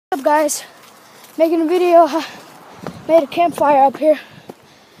What's up, guys? Making a video. Made a campfire up here.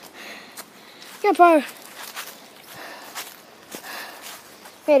 Campfire.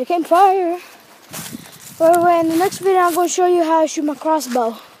 Made a campfire. Anyway, in the next video, I'm going to show you how I shoot my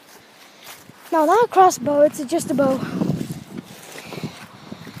crossbow. No, not a crossbow. It's just a bow.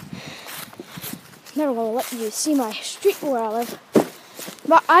 Never going to let you see my street where I live.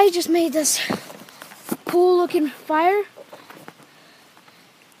 But I just made this cool looking fire.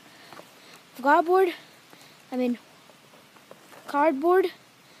 Cardboard,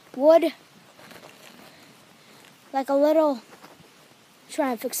 wood, like a little,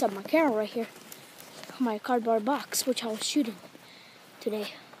 try and fix up my camera right here, my cardboard box, which I was shooting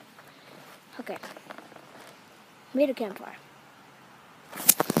today. Okay, made a campfire.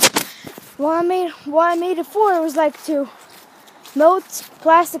 What I made it for, it was like to melt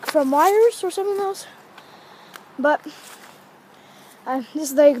plastic from wires or something else, but this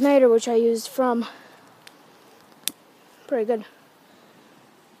is the igniter which I used from. Pretty good.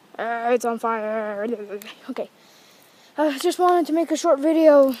 It's on fire. Okay. I just wanted to make a short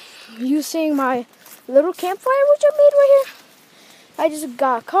video using my little campfire which I made right here. I just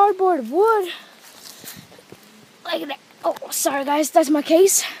got cardboard, wood, like that. Oh, sorry guys, that's my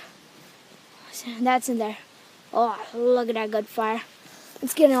case. That's in there. Oh, look at that good fire.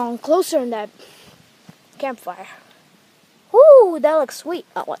 It's getting on closer in that campfire. Ooh, that looks sweet.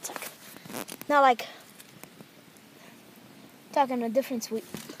 Oh, one sec. Not like talking a different sweet.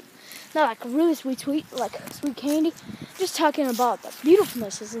 Not like really sweet, like sweet candy. Just talking about the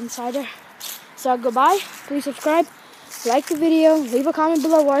beautifulness is inside there. So goodbye. Please subscribe, like the video, leave a comment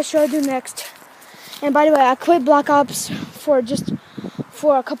below what should I do next. And by the way, I quit Black Ops for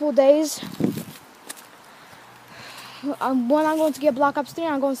a couple of days. When I'm going to get Black Ops 3,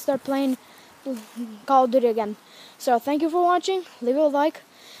 I'm going to start playing Call of Duty again. So thank you for watching. Leave a like.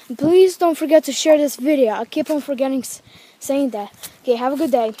 And please don't forget to share this video. I keep on forgetting saying that. Okay, have a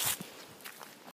good day.